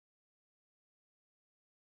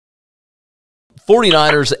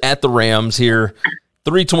49ers at the Rams here,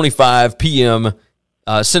 3:25 p.m.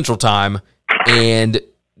 Central Time, and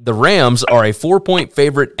the Rams are a 4-point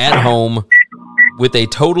favorite at home with a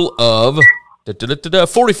total of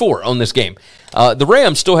 44 on this game. The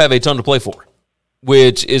Rams still have a ton to play for,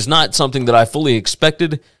 which is not something that I fully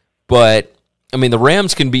expected, but, I mean, the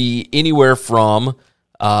Rams can be anywhere from,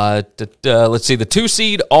 let's see, the 2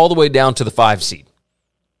 seed all the way down to the 5 seed.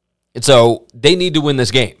 And so they need to win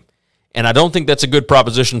this game. And I don't think that's a good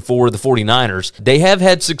proposition for the 49ers. They have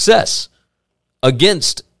had success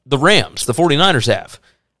against the Rams. The 49ers have.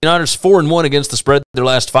 The 49ers 4-1 against the spread their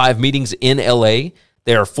last 5 meetings in L.A.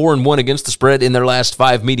 They are 4-1 against the spread in their last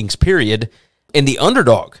 5 meetings, period. And the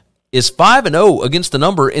underdog is 5-0 against the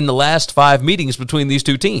number in the last 5 meetings between these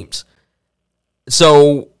two teams.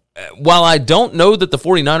 So while I don't know that the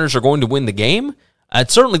 49ers are going to win the game, I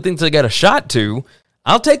certainly think they got a shot to.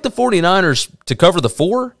 I'll take the 49ers to cover the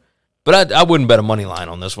 4, but I wouldn't bet a money line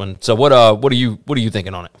on this one. So what are you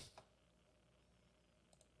thinking on it?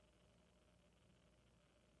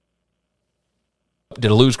 Did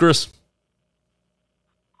I lose, Chris?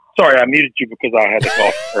 Sorry, I muted you because I had to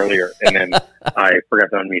call earlier, and then I forgot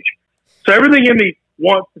to unmute you. So everything in me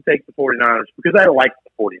wants to take the 49ers because I like the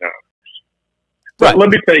 49ers. But right. Let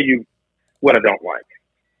me tell you what I don't like.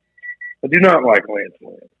 I do not like Lance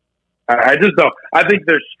Lynn. I just don't. I think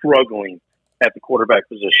they're struggling at the quarterback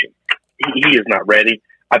position. He is not ready.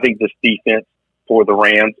 I think this defense for the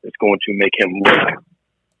Rams is going to make him look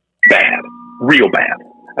bad, real bad.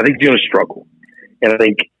 I think he's going to struggle, and I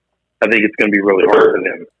think it's going to be really hard for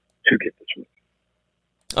them to get this win.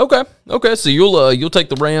 Okay. So you'll take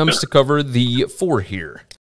the Rams to cover the 4 here.